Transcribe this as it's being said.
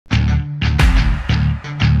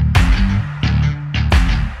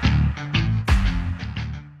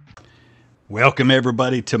Welcome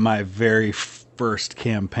everybody to my very first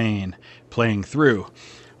campaign playing through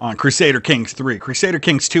on Crusader Kings 3. Crusader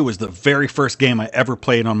Kings 2 was the very first game I ever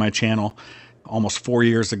played on my channel almost 4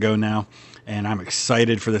 years ago now, and I'm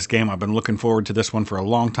excited for this game. I've been looking forward to this one for a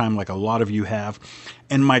long time, like a lot of you have,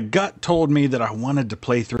 and my gut told me that I wanted to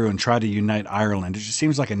play through and try to unite Ireland. It just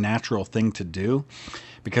seems like a natural thing to do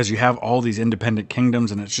because you have all these independent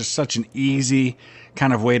kingdoms and it's just such an easy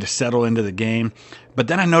kind of way to settle into the game. But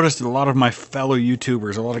then I noticed that a lot of my fellow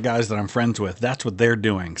YouTubers, a lot of guys that I'm friends with, that's what they're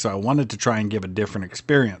doing. So I wanted to try and give a different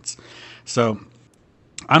experience. So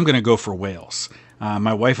I'm going to go for Wales.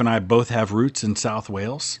 My wife and I both have roots in South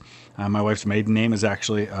Wales. My wife's maiden name is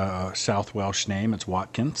actually a South Welsh name. It's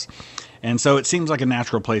Watkins. And so it seems like a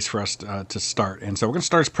natural place for us to start. And so we're going to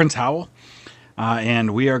start as Prince Howell.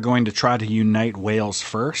 And we are going to try to unite Wales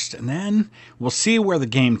first. And then we'll see where the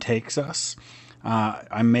game takes us.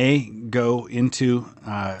 I may go into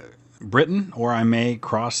Britain, or I may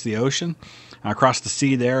cross the ocean, cross the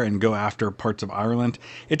sea there and go after parts of Ireland.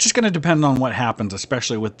 It's just going to depend on what happens,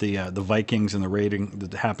 especially with the Vikings and the raiding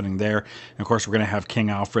that's happening there. And of course, we're going to have King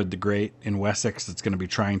Alfred the Great in Wessex that's going to be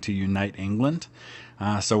trying to unite England.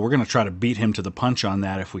 So we're going to try to beat him to the punch on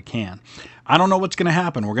that if we can. I don't know what's going to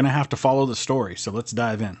happen. We're going to have to follow the story. So let's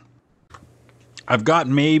dive in. I've got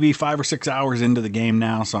maybe 5 or 6 hours into the game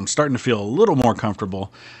now, so I'm starting to feel a little more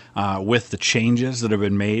comfortable with the changes that have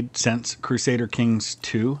been made since Crusader Kings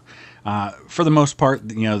 2. For the most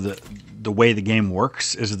part, you know, the way the game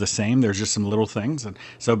works is the same. There's just some little things. And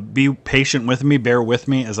so be patient with me, bear with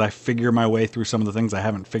me as I figure my way through some of the things I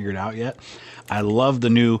haven't figured out yet. I love the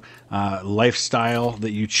new lifestyle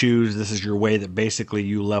that you choose. This is your way that basically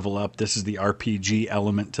you level up. This is the RPG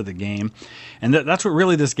element to the game. And that's what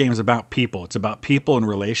really this game is about, people. It's about people and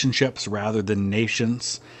relationships rather than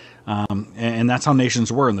nations. And that's how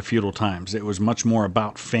nations were in the feudal times. It was much more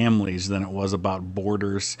about families than it was about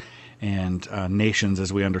borders and nations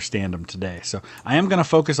as we understand them today. So I am going to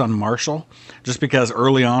focus on martial, just because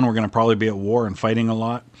early on we're going to probably be at war and fighting a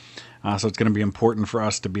lot. So it's going to be important for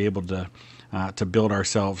us to be able to build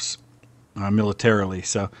ourselves militarily.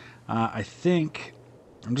 So I think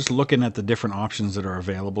I'm just looking at the different options that are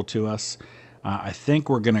available to us. I think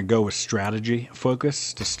we're going to go with strategy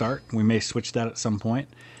focus to start. We may switch that at some point,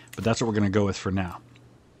 but that's what we're going to go with for now.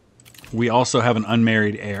 We also have an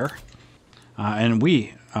unmarried heir, and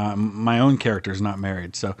my own character is not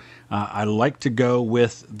married, so I like to go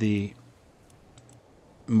with the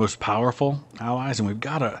most powerful allies, and we've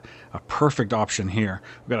got a perfect option here.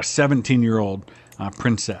 We've got a 17-year-old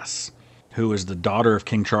princess who is the daughter of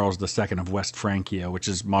King Charles II of West Francia, which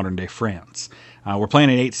is modern-day France. We're playing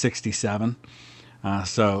at 867,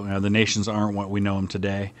 so the nations aren't what we know them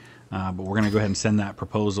today, but we're going to go ahead and send that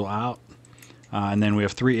proposal out. And then we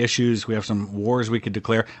have 3 issues. We have some wars we could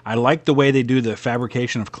declare. I like the way they do the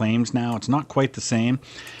fabrication of claims now. It's not quite the same.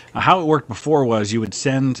 How it worked before was you would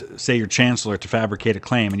send, say, your chancellor to fabricate a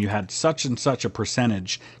claim, and you had such and such a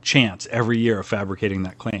percentage chance every year of fabricating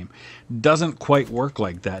that claim. Doesn't quite work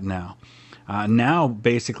like that now. Now,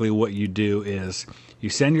 basically, what you do is you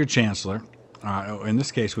send your chancellor. In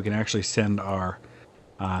this case, we can actually send our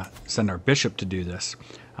bishop to do this,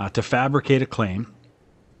 to fabricate a claim.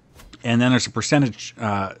 And then there's a percentage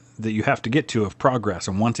that you have to get to of progress.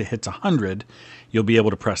 And once it hits 100, you'll be able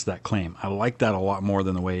to press that claim. I like that a lot more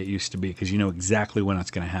than the way it used to be, because you know exactly when it's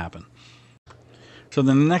going to happen. So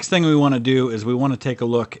the next thing we want to do is we want to take a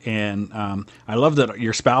look, and I love that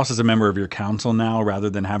your spouse is a member of your council now rather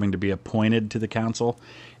than having to be appointed to the council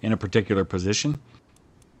in a particular position.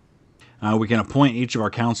 We can appoint each of our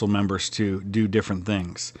council members to do different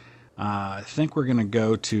things. I think we're going to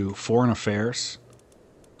go to Foreign Affairs.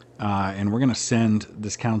 And we're going to send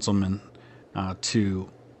this councilman to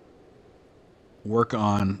work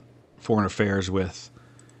on foreign affairs with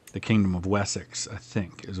the Kingdom of Wessex, I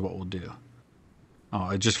think, is what we'll do. Oh,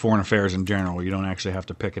 it's just foreign affairs in general. You don't actually have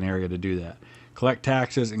to pick an area to do that. Collect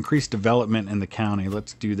taxes, increase development in the county.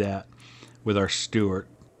 Let's do that with our steward.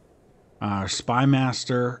 Our spy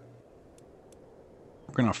master,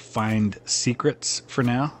 we're going to find secrets for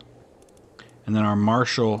now. And then our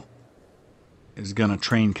marshal is going to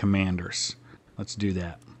train commanders. Let's do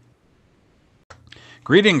that.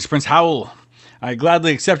 Greetings, Prince Howell. I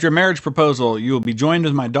gladly accept your marriage proposal. You will be joined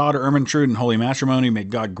with my daughter Ermentrude in holy matrimony. May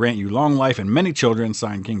God grant you long life and many children.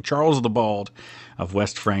 Signed, King Charles the Bald of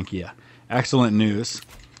West Francia. Excellent news.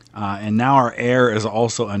 And now our heir is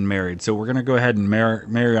also unmarried. So we're going to go ahead and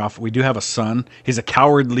marry off. We do have a son. He's a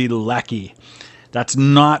cowardly lackey. That's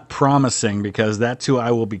not promising, because that's who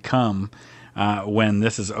I will become when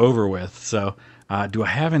this is over with. So do I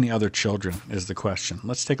have any other children is the question.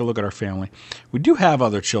 Let's take a look at our family. We do have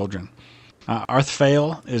other children.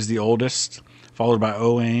 Arthfail is the oldest, followed by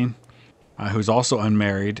Owain, who's also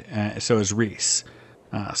unmarried. So is Reese.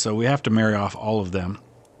 So we have to marry off all of them.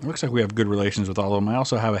 It looks like we have good relations with all of them. I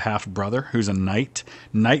also have a half-brother who's a knight.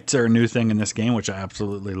 Knights are a new thing in this game, which I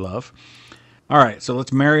absolutely love. All right, so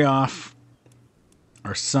let's marry off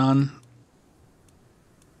our son.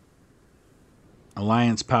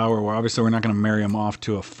 Alliance power. Well, obviously, we're not going to marry him off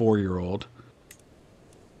to a 4-year-old.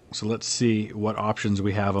 So let's see what options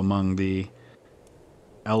we have among the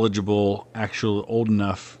eligible, actual old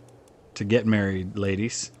enough to get married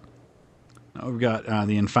ladies. Now we've got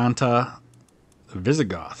the Infanta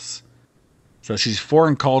Visigoths. So she's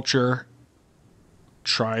foreign culture,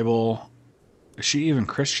 tribal. Is she even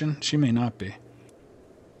Christian? She may not be.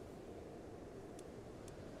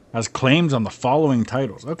 Has claims on the following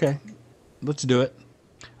titles. Okay, let's do it.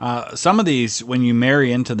 Some of these, when you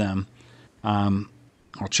marry into them,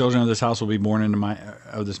 all children of this house will be born into my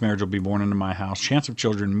this marriage will be born into my house. Chance of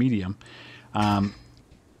children medium.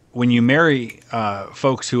 When you marry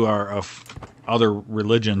folks who are of other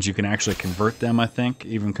religions, you can actually convert them. I think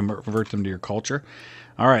even convert them to your culture.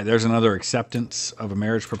 All right, there's another acceptance of a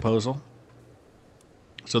marriage proposal.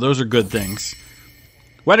 So those are good things.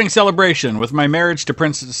 Wedding celebration. With my marriage to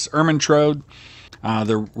Princess Ermintrode,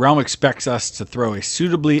 the realm expects us to throw a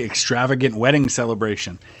suitably extravagant wedding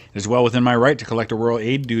celebration. It is well within my right to collect a royal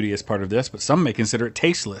aid duty as part of this, but some may consider it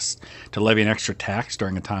tasteless to levy an extra tax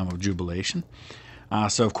during a time of jubilation.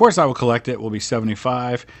 So, of course, I will collect it. It will be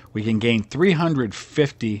 75. We can gain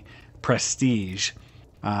 350 prestige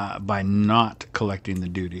by not collecting the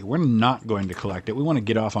duty. We're not going to collect it. We want to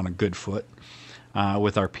get off on a good foot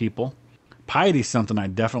with our people. Piety is something I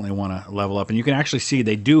definitely want to level up. And you can actually see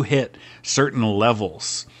they do hit certain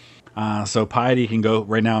levels. So piety can go,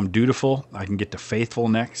 right now I'm dutiful. I can get to faithful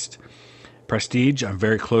next. Prestige, I'm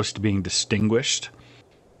very close to being distinguished.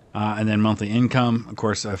 And then monthly income, of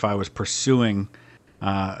course, if I was pursuing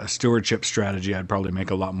a stewardship strategy, I'd probably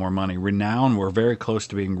make a lot more money. Renown, we're very close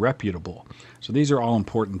to being reputable. So these are all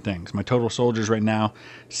important things. My total soldiers right now,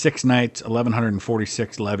 6 knights,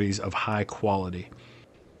 1,146 levies of high quality.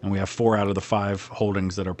 And we have 4 out of the 5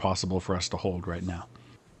 holdings that are possible for us to hold right now.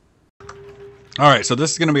 All right, so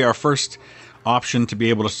this is going to be our first option to be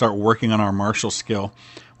able to start working on our martial skill.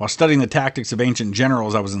 While studying the tactics of ancient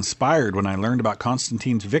generals, I was inspired when I learned about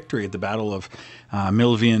Constantine's victory at the Battle of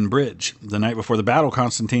Milvian Bridge. The night before the battle,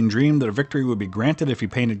 Constantine dreamed that a victory would be granted if he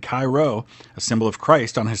painted Chi-Rho, a symbol of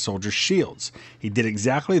Christ, on his soldiers' shields. He did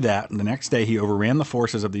exactly that, and the next day he overran the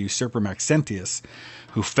forces of the usurper Maxentius,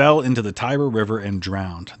 who fell into the Tiber River and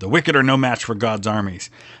drowned. The wicked are no match for God's armies.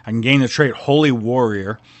 I can gain the trait Holy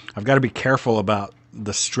Warrior. I've got to be careful about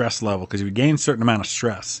the stress level, because if you gain a certain amount of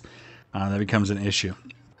stress, that becomes an issue.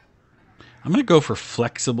 I'm going to go for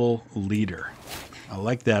Flexible Leader. I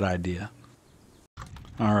like that idea.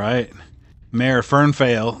 All right. Mayor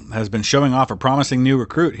Fernfail has been showing off a promising new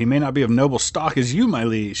recruit. He may not be of noble stock as you, my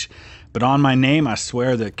liege, but on my name I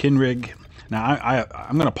swear that Kinrig... Now,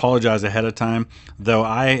 I'm going to apologize ahead of time. Though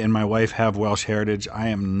I and my wife have Welsh heritage, I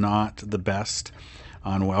am not the best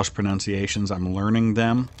on Welsh pronunciations. I'm learning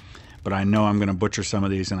them, but I know I'm going to butcher some of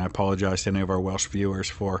these, and I apologize to any of our Welsh viewers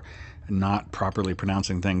for not properly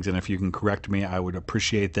pronouncing things. And if you can correct me, I would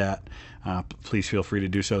appreciate that. Please feel free to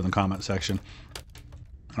do so in the comment section.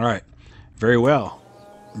 All right. Very well.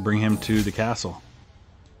 Bring him to the castle.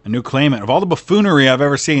 A new claimant. Of all the buffoonery I've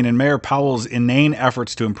ever seen in Mayor Powell's inane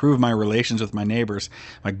efforts to improve my relations with my neighbors,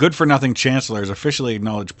 my good-for-nothing chancellor has officially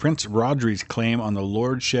acknowledged Prince Rodri's claim on the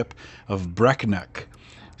lordship of Brecknock.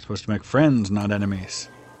 Supposed to make friends, not enemies.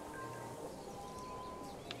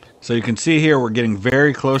 So you can see here we're getting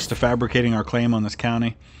very close to fabricating our claim on this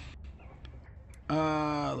county.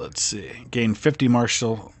 Let's see. Gain 50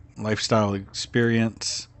 martial lifestyle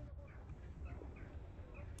experience.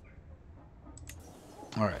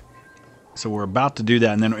 All right. So we're about to do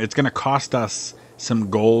that, and then it's going to cost us some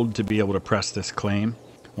gold to be able to press this claim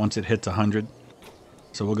once it hits 100.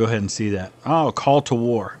 So we'll go ahead and see that. Oh, call to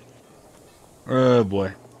war. Oh,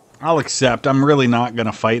 boy. I'll accept. I'm really not going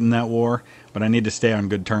to fight in that war, but I need to stay on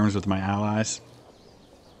good terms with my allies.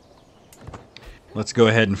 Let's go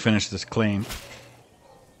ahead and finish this claim.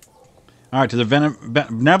 All right, to the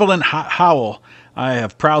benevolent Howl, I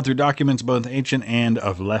have prowled through documents both ancient and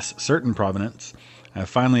of less certain provenance. I have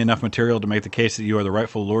finally enough material to make the case that you are the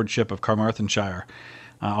rightful lordship of Carmarthenshire.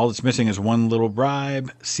 All that's missing is one little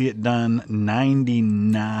bribe. See it done.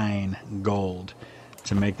 99 gold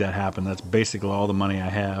to make that happen. That's basically all the money I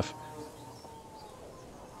have.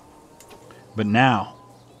 But now,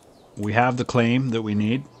 we have the claim that we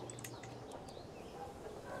need.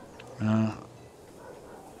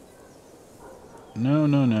 No,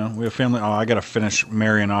 no, no. We have family. Oh, I got to finish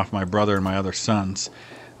marrying off my brother and my other sons.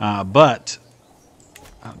 But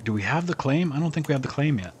do we have the claim? I don't think we have the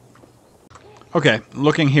claim yet. Okay,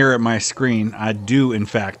 looking here at my screen, I do, in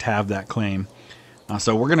fact, have that claim.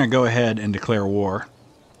 So we're going to go ahead and declare war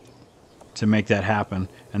to make that happen.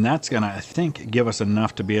 And that's going to, I think, give us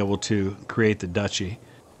enough to be able to create the duchy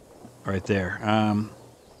right there.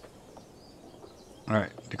 All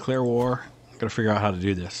right, declare war. Got to figure out how to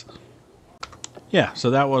do this. Yeah,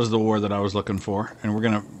 so that was the war that I was looking for. And we're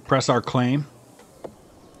going to press our claim.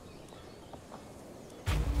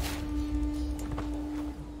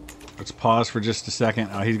 Let's pause for just a second.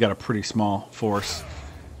 He's got a pretty small force.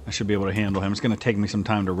 I should be able to handle him. It's going to take me some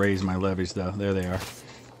time to raise my levies, though. There they are.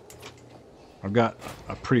 I've got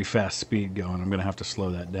a pretty fast speed going. I'm going to have to slow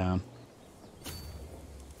that down.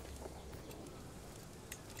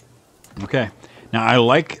 Okay. Now, I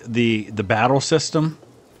like the battle system.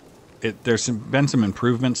 There's been some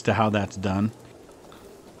improvements to how that's done.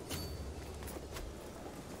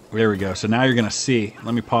 There we go. So now you're going to see.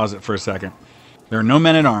 Let me pause it for a second. There are no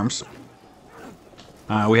men-at-arms.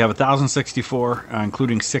 We have 1,064,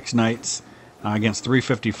 including 6 knights, against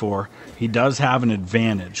 354. He does have an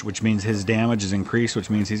advantage, which means his damage is increased, which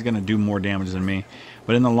means he's going to do more damage than me.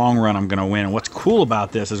 But in the long run, I'm going to win. And what's cool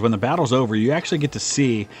about this is when the battle's over, you actually get to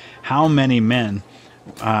see how many men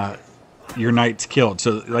your knights killed.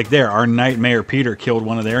 So, like there, our knight Mayor Peter killed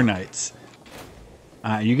one of their knights.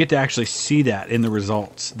 You get to actually see that in the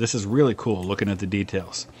results. This is really cool, looking at the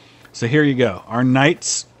details. So here you go. Our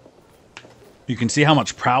knights, you can see how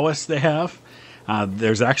much prowess they have.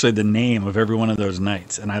 There's actually the name of every one of those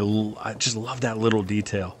knights, and I just love that little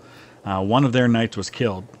detail. One of their knights was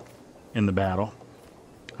killed in the battle.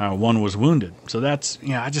 One was wounded. So that's,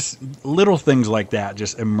 little things like that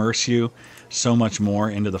just immerse you so much more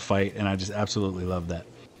into the fight, and I just absolutely love that.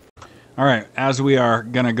 All right, as we are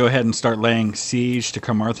going to go ahead and start laying siege to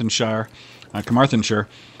Carmarthenshire,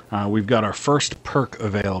 we've got our first perk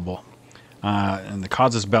available. And the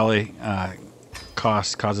Casus Belli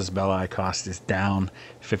cost is down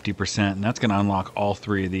 50%, and that's going to unlock all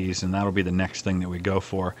 3 of these, and that'll be the next thing that we go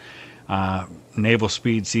for. Naval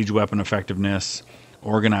speed, siege weapon effectiveness,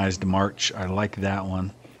 organized march, I like that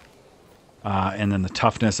one. And then the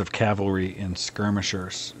toughness of cavalry and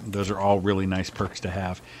skirmishers. Those are all really nice perks to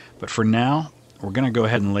have. But for now, we're going to go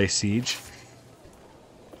ahead and lay siege.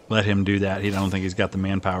 Let him do that. I don't think he's got the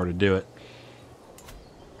manpower to do it.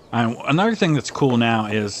 Another thing that's cool now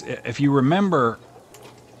is, if you remember,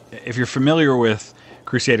 if you're familiar with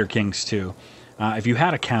Crusader Kings 2, if you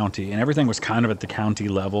had a county and everything was kind of at the county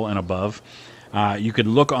level and above, you could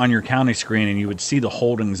look on your county screen and you would see the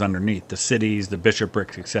holdings underneath, the cities, the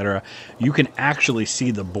bishoprics, etc. You can actually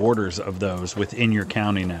see the borders of those within your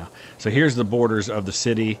county now. So here's the borders of the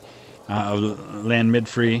city of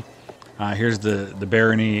Landmidfree. Here's the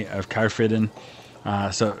barony of Caerphilly.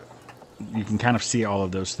 So you can kind of see all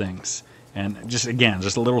of those things. And just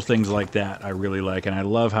little things like that I really like. And I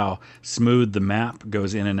love how smooth the map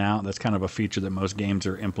goes in and out. That's kind of a feature that most games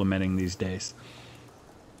are implementing these days.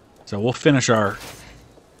 So we'll finish our...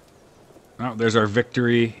 Oh, there's our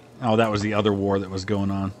victory. Oh, that was the other war that was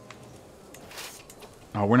going on.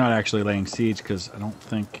 Oh, we're not actually laying siege because I don't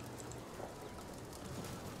think...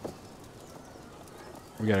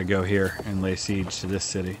 We got to go here and lay siege to this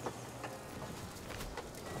city.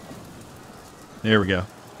 There we go.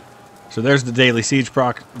 So there's the daily siege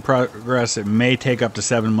progress. It may take up to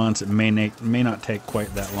 7 months. It may not take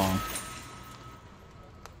quite that long.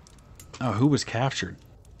 Oh, who was captured?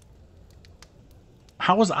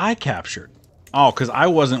 How was I captured? Oh, because I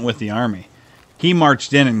wasn't with the army. He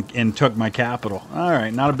marched in and took my capital. All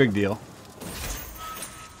right, not a big deal.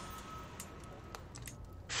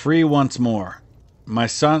 Free once more. My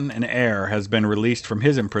son and heir has been released from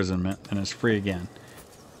his imprisonment and is free again.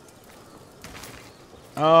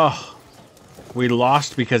 Oh, we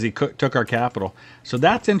lost because he took our capital. So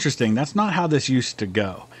that's interesting. That's not how this used to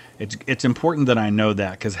go. It's important that I know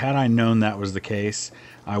that, because had I known that was the case,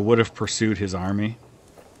 I would have pursued his army.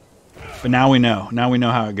 But now we know. Now we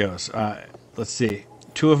know how it goes. Let's see.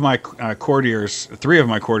 3 of my courtiers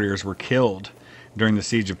were killed during the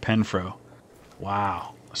siege of Penfro.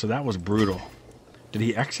 Wow. So that was brutal. Did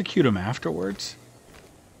he execute him afterwards?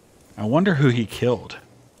 I wonder who he killed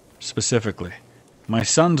specifically. My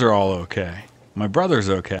sons are all okay. My brother's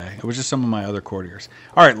okay. It was just some of my other courtiers.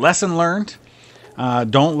 All right, lesson learned.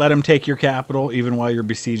 Don't let him take your capital even while you're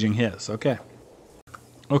besieging his. Okay.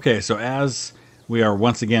 Okay, so as we are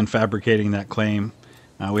once again fabricating that claim,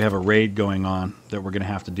 we have a raid going on that we're going to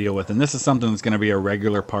have to deal with. And this is something that's going to be a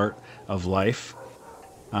regular part of life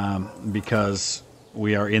because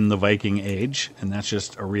we are in the Viking Age, and that's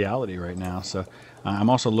just a reality right now. So I'm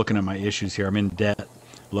also looking at my issues here. I'm in debt,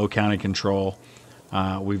 low county control.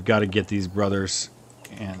 We've got to get these brothers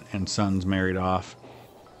and sons married off.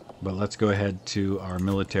 But let's go ahead to our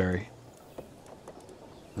military,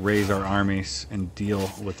 raise our armies, and deal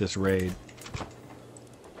with this raid.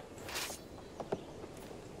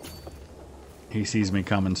 He sees me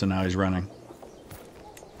coming, so now he's running.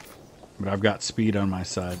 But I've got speed on my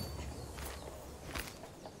side.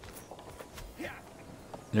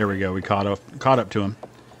 There we go. We caught up to him.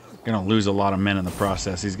 Gonna lose a lot of men in the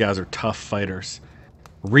process. These guys are tough fighters.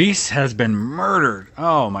 Reese has been murdered.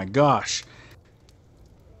 Oh my gosh.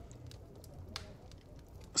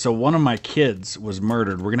 So one of my kids was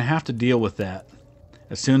murdered. We're gonna have to deal with that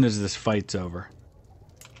as soon as this fight's over.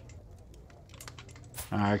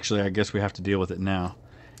 Actually, I guess we have to deal with it now.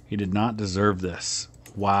 He did not deserve this.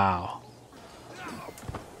 Wow.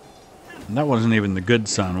 And that wasn't even the good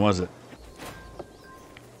son, was it?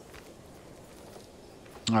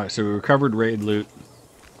 Alright, so we recovered raid loot.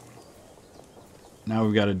 Now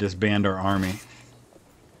we've got to disband our army.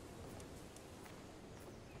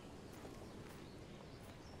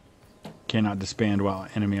 Cannot disband while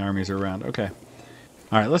enemy armies are around. Okay.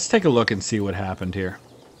 Alright, let's take a look and see what happened here.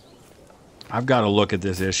 I've got to look at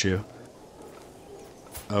this issue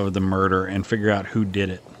of the murder and figure out who did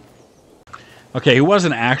it. Okay, he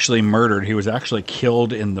wasn't actually murdered. He was actually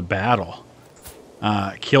killed in the battle.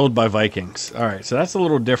 Killed by Vikings. Alright, so that's a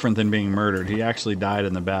little different than being murdered. He actually died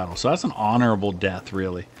in the battle. So that's an honorable death,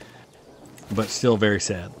 really. But still very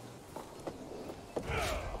sad.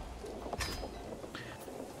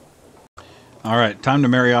 Alright, time to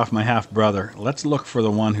marry off my half-brother. Let's look for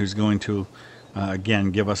the one who's going to,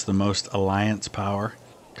 again, give us the most alliance power.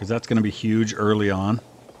 Because that's going to be huge early on.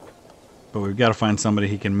 But we've got to find somebody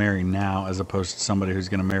he can marry now as opposed to somebody who's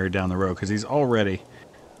going to marry down the road. Because he's already,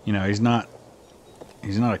 you know, he's not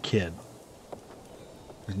a kid.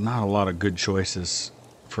 There's not a lot of good choices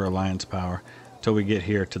for alliance power until we get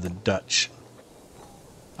here to the Dutch.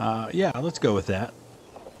 Yeah, let's go with that.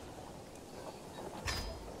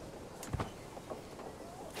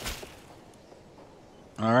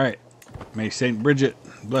 Alright. May St. Bridget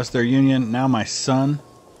bless their union. Now my son.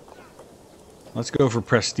 Let's go for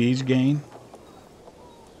prestige gain.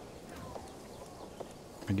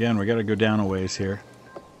 Again, we got to go down a ways here.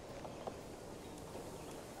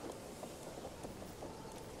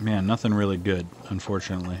 Man, nothing really good,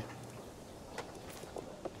 unfortunately.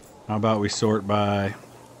 How about we sort by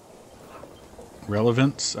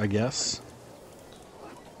relevance, I guess?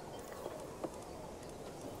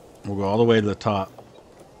 We'll go all the way to the top.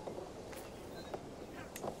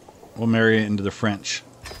 We'll marry it into the French.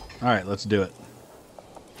 Alright, let's do it.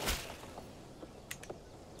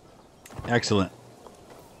 Excellent.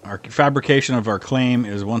 Our fabrication of our claim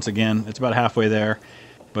is once again, it's about halfway there.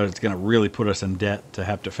 But it's going to really put us in debt to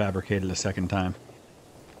have to fabricate it a second time.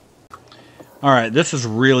 Alright, this is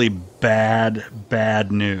really bad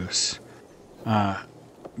news.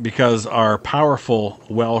 Because our powerful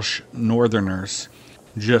Welsh northerners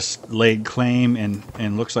just laid claim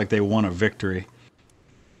and looks like they won a victory.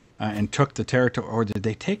 And took the territory. Or did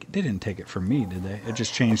they take it? They didn't take it from me, did they? It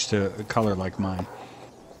just changed to a color like mine.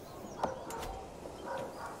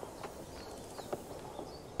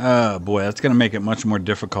 Oh boy, that's going to make it much more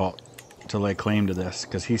difficult to lay claim to this.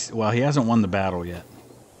 Because he hasn't won the battle yet.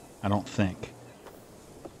 I don't think.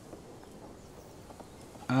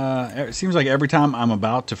 It seems like every time I'm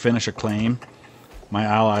about to finish a claim, my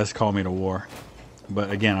allies call me to war.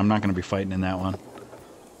 But again, I'm not going to be fighting in that one.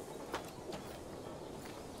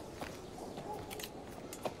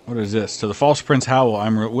 What is this? To the false Prince Howell,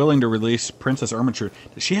 I'm willing to release Princess Ermentrude.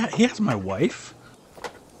 He has my wife?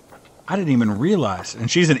 I didn't even realize.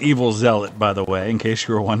 And she's an evil zealot, by the way, in case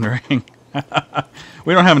you were wondering.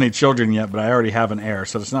 We don't have any children yet, but I already have an heir,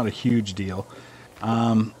 so it's not a huge deal.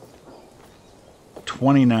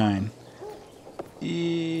 29.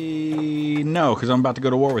 No, because I'm about to go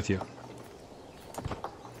to war with you.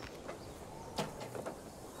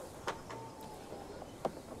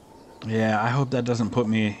 Yeah, I hope that doesn't put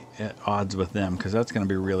me at odds with them, because that's going to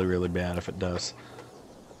be really, really bad if it does.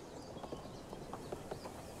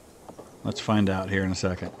 Let's find out here in a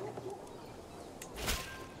second.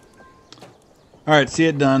 Alright, see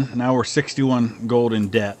it done. Now we're 61 gold in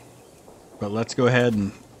debt. But let's go ahead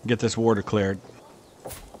and get this war declared.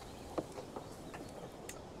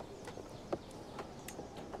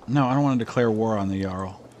 No, I don't want to declare war on the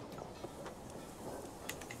Jarl.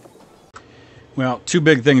 Well, two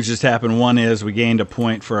big things just happened. One is we gained a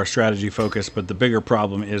point for our strategy focus, but the bigger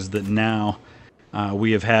problem is that now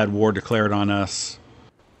we have had war declared on us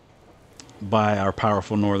by our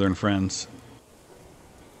powerful northern friends.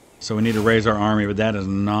 So we need to raise our army, but that is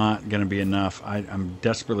not going to be enough. I'm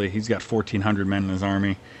desperately... He's got 1,400 men in his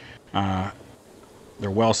army.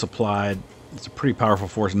 They're well supplied. It's a pretty powerful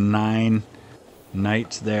force. 9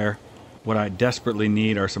 knights there. What I desperately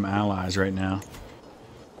need are some allies right now.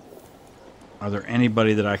 Are there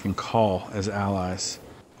anybody that I can call as allies?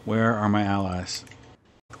 Where are my allies?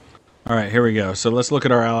 Alright, here we go. So let's look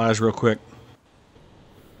at our allies real quick.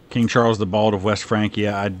 King Charles the Bald of West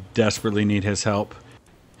Francia. I desperately need his help.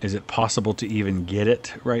 Is it possible to even get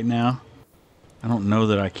it right now? I don't know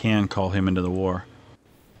that I can call him into the war.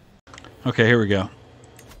 Okay, here we go.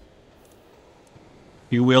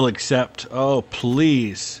 You will accept... Oh,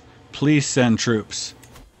 please. Please send troops.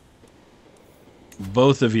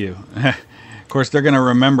 Both of you. Of course, they're going to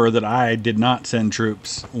remember that I did not send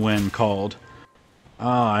troops when called.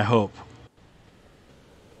 Ah, I hope.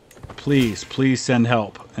 Please, please send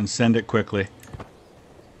help, and send it quickly.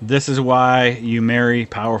 This is why you marry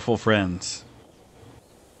powerful friends.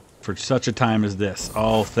 For such a time as this.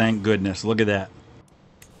 Oh, thank goodness. Look at that.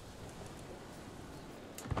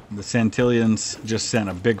 The Santillians just sent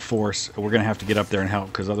a big force. We're going to have to get up there and help,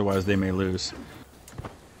 because otherwise they may lose.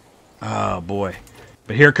 Oh, boy.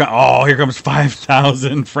 But here comes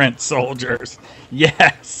 5,000 French soldiers.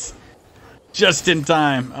 Yes! Just in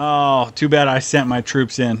time. Oh, too bad I sent my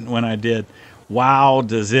troops in when I did. Wow,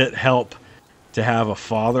 does it help to have a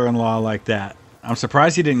father-in-law like that. I'm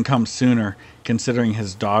surprised he didn't come sooner, considering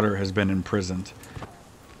his daughter has been imprisoned.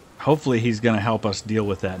 Hopefully he's going to help us deal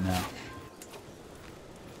with that now.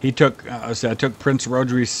 He took, I took Prince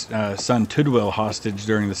Rodri's son Tudwil hostage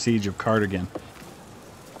during the siege of Cardigan.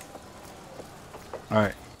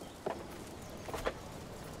 Alright.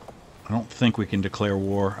 I don't think we can declare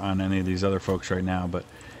war on any of these other folks right now, but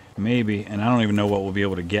maybe, and I don't even know what we'll be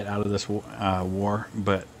able to get out of this war,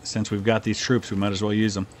 but since we've got these troops, we might as well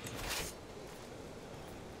use them.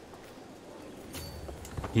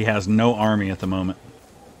 He has no army at the moment.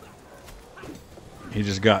 He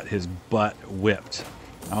just got his butt whipped.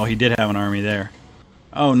 Oh, he did have an army there.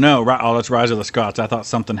 Oh, no. Oh, that's Rise of the Scots. I thought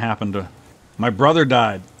something happened to... My brother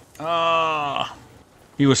died. Ah,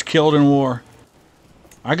 he was killed in war.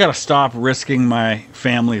 I gotta stop risking my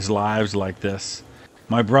family's lives like this.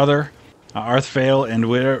 My brother, Arthfail, and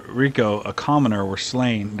Rico, a commoner, were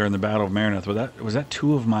slain during the Battle of Marineth. Was that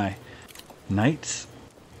 2 of my knights?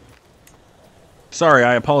 Sorry,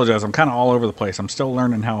 I apologize. I'm kind of all over the place. I'm still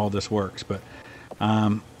learning how all this works, but...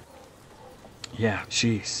 yeah,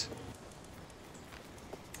 jeez.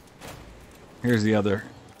 Here's the other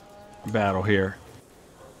battle here.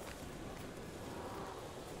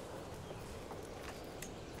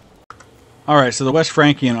 Alright, so the West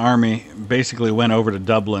Frankian army basically went over to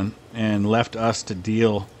Dublin and left us to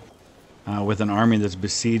deal with an army that's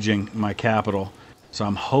besieging my capital. So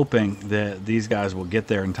I'm hoping that these guys will get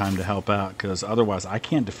there in time to help out, because otherwise I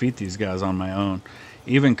can't defeat these guys on my own.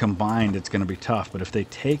 Even combined, it's going to be tough. But if they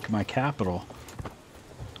take my capital,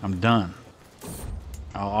 I'm done.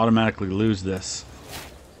 I'll automatically lose this.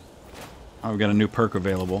 Oh, we've got a new perk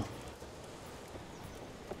available.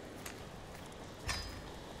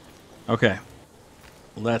 Okay.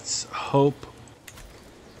 Let's hope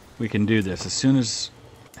we can do this. As soon as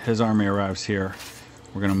his army arrives here,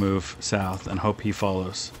 we're going to move south and hope he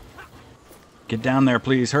follows. Get down there,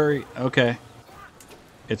 please. Hurry. Okay.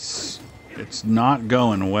 It's not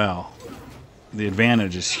going well. The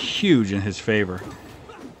advantage is huge in his favor.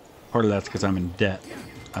 Part of that's because I'm in debt.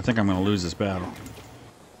 I think I'm going to lose this battle.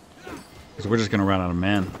 Because we're just going to run out of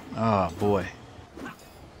men. Oh, boy.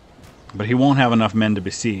 But he won't have enough men to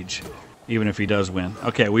besiege, even if he does win.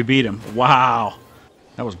 Okay, we beat him. Wow.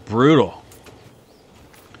 That was brutal.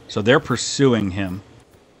 So they're pursuing him.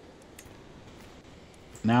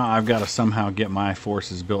 Now I've got to somehow get my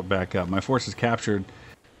forces built back up. My forces captured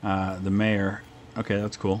the mayor. Okay,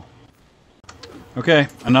 that's cool. Okay,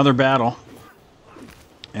 another battle.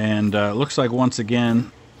 And looks like once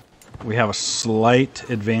again we have a slight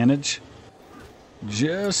advantage.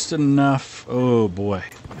 Just enough. Oh boy,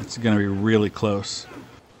 it's going to be really close.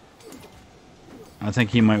 I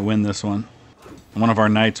think he might win this one. One of our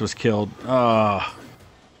knights was killed. Oh,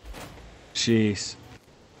 jeez.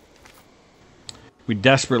 We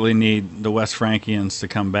desperately need the West Frankians to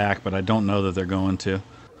come back, but I don't know that they're going to.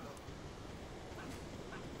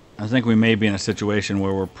 I think we may be in a situation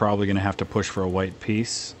where we're probably going to have to push for a white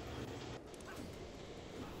peace.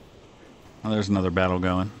 Oh, there's another battle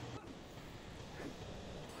going.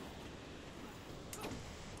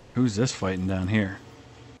 Who's this fighting down here?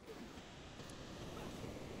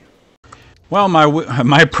 Well,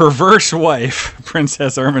 my perverse wife,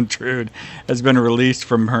 Princess Ermentrude, has been released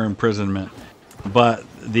from her imprisonment, but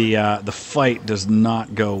the fight does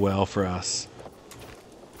not go well for us.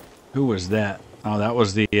 Who was that? Oh, that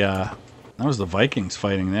was the Vikings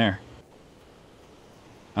fighting there.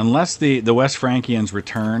 Unless the West Frankians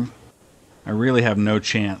return, I really have no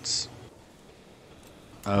chance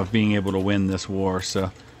of being able to win this war.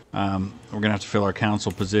 So we're gonna have to fill our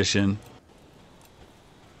council position.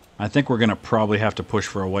 I think we're going to probably have to push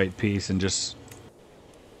for a white peace and just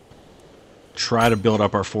try to build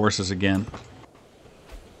up our forces again.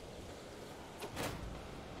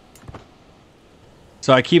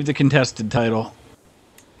 So I keep the contested title,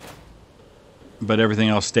 but everything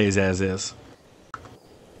else stays as is.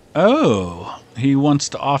 Oh, he wants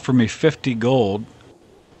to offer me 50 gold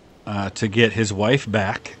to get his wife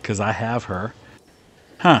back, because I have her.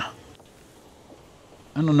 Huh.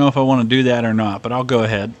 I don't know if I want to do that or not, but I'll go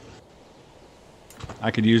ahead.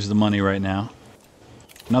 I could use the money right now.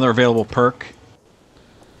 Another available perk.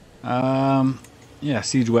 Yeah,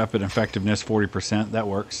 siege weapon effectiveness 40%. That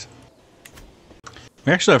works.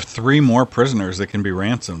 We actually have 3 more prisoners that can be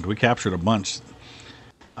ransomed. We captured a bunch.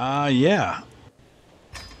 Yeah.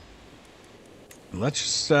 Let's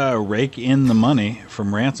just rake in the money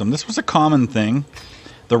from ransom. This was a common thing.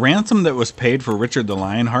 The ransom that was paid for Richard the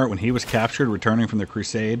Lionheart when he was captured returning from the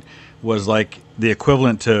Crusade was like the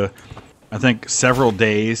equivalent to, I think, several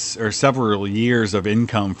days or several years of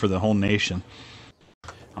income for the whole nation.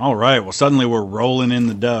 All right, well, suddenly we're rolling in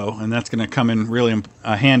the dough, and that's going to come in really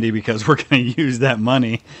handy because we're going to use that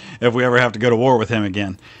money if we ever have to go to war with him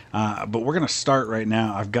again. But we're going to start right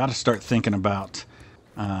now. I've got to start thinking about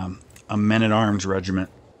a men-at-arms regiment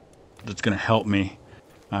that's going to help me.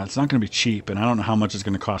 It's not going to be cheap, and I don't know how much it's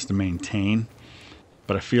going to cost to maintain,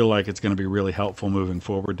 but I feel like it's going to be really helpful moving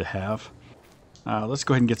forward to have. Let's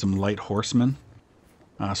go ahead and get some light horsemen.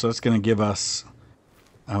 So that's going to give us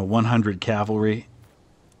 100 cavalry.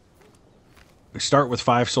 We start with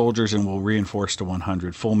 5 soldiers and we'll reinforce to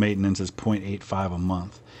 100. Full maintenance is 0.85 a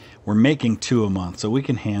month. We're making 2 a month, so we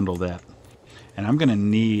can handle that. And I'm going to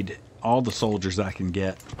need all the soldiers I can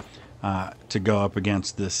get to go up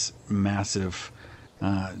against this massive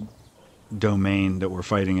domain that we're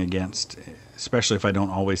fighting against, especially if I don't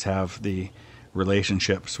always have the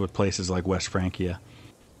relationships with places like West Francia.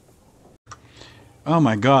 Oh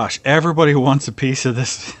my gosh, everybody wants a piece of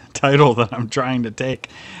this title that I'm trying to take.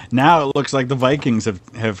 Now it looks like the Vikings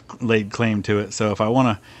have laid claim to it, so if I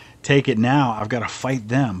want to take it now, I've got to fight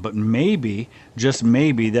them. But maybe, just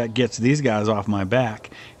maybe, that gets these guys off my back,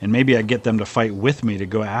 and maybe I get them to fight with me to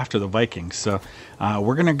go after the Vikings. So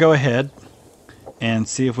we're going to go ahead and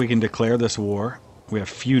see if we can declare this war. We have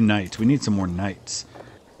few knights. We need some more knights.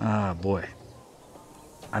 Ah, boy.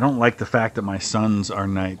 I don't like the fact that my sons are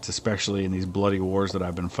knights, especially in these bloody wars that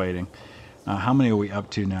I've been fighting. How many are we up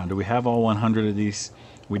to now? Do we have all 100 of these?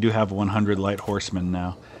 We do have 100 light horsemen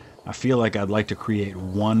now. I feel like I'd like to create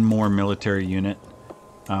one more military unit,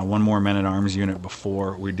 one more men-at-arms unit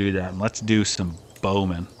before we do that. And let's do some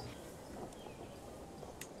bowmen.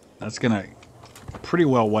 That's going to pretty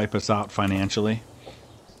well wipe us out financially.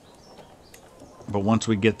 But once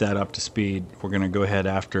we get that up to speed, we're going to go ahead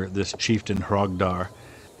after this chieftain Hrogdar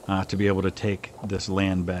to be able to take this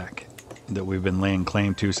land back that we've been laying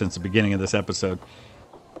claim to since the beginning of this episode.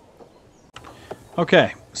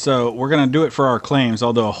 Okay, so we're going to do it for our claims,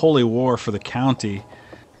 although a holy war for the county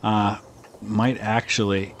might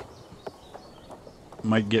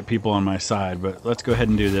get people on my side, but let's go ahead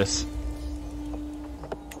and do this.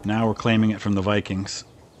 Now we're claiming it from the Vikings.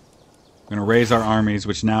 We're going to raise our armies,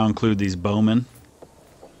 which now include these bowmen.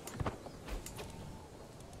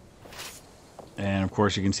 And of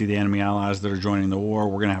course you can see the enemy allies that are joining the war.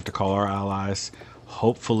 We're going to have to call our allies.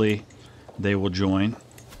 Hopefully they will join.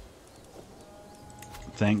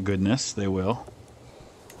 Thank goodness they will.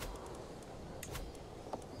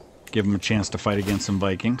 Give them a chance to fight against some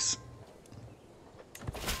Vikings.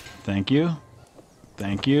 Thank you.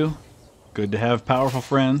 Thank you. Good to have powerful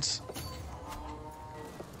friends.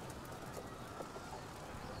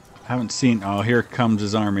 Haven't seen... Oh, here comes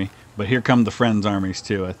his army. But here come the friends' armies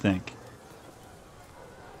too, I think.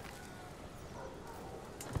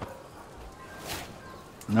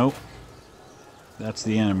 Nope. That's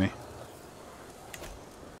the enemy.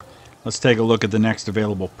 Let's take a look at the next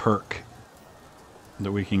available perk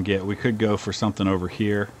that we can get. We could go for something over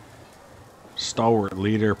here. Stalwart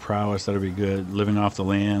leader, prowess, that'd be good. Living off the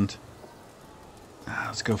land.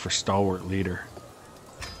 Let's go for stalwart leader.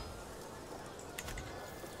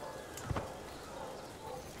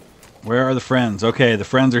 Where are the friends? Okay, the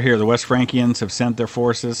friends are here. The West Frankians have sent their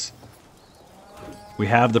forces. We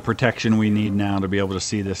have the protection we need now to be able to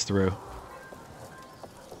see this through.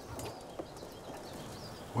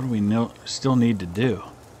 What do we still need to do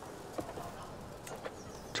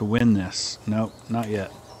to win this? Nope, not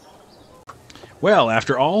yet. Well,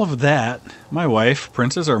 after all of that, my wife,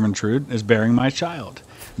 Princess Ermentrude, is bearing my child.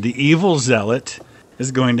 The evil zealot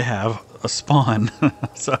is going to have a spawn.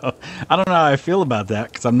 So, I don't know how I feel about that,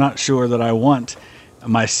 because I'm not sure that I want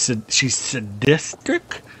my... She's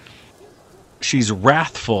sadistic. She's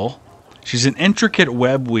wrathful. She's an intricate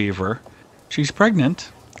web weaver. She's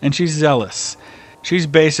pregnant. And she's zealous. She's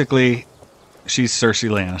basically... She's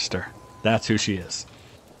Cersei Lannister. That's who she is.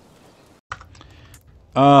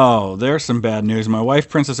 Oh, there's some bad news. My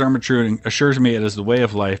wife, Princess Ermentrude, assures me it is the way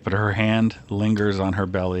of life, but her hand lingers on her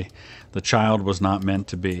belly. The child was not meant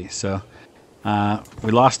to be. So,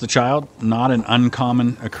 we lost the child. Not an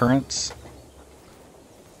uncommon occurrence.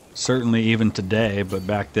 Certainly even today, but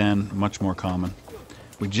back then, much more common.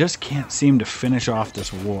 We just can't seem to finish off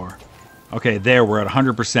this war. Okay, there, we're at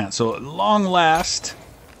 100%. So, at long last,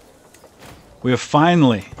 we have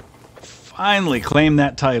finally claimed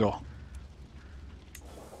that title.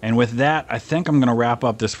 And with that, I think I'm going to wrap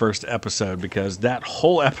up this first episode, because that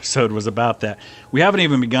whole episode was about that. We haven't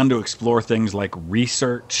even begun to explore things like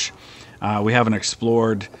research. We haven't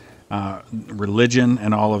explored religion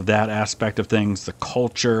and all of that aspect of things, the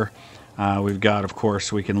culture. We've got, of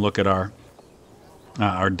course, we can look at our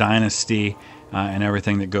dynasty and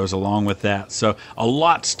everything that goes along with that. So a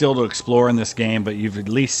lot still to explore in this game, but you've at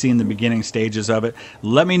least seen the beginning stages of it.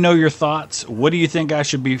 Let me know your thoughts. What do you think I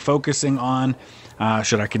should be focusing on?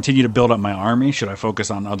 Should I continue to build up my army? Should I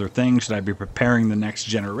focus on other things? Should I be preparing the next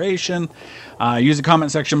generation? Use the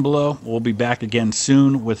comment section below. We'll be back again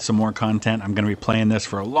soon with some more content. I'm going to be playing this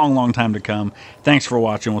for a long, long time to come. Thanks for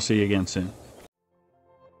watching. We'll see you again soon.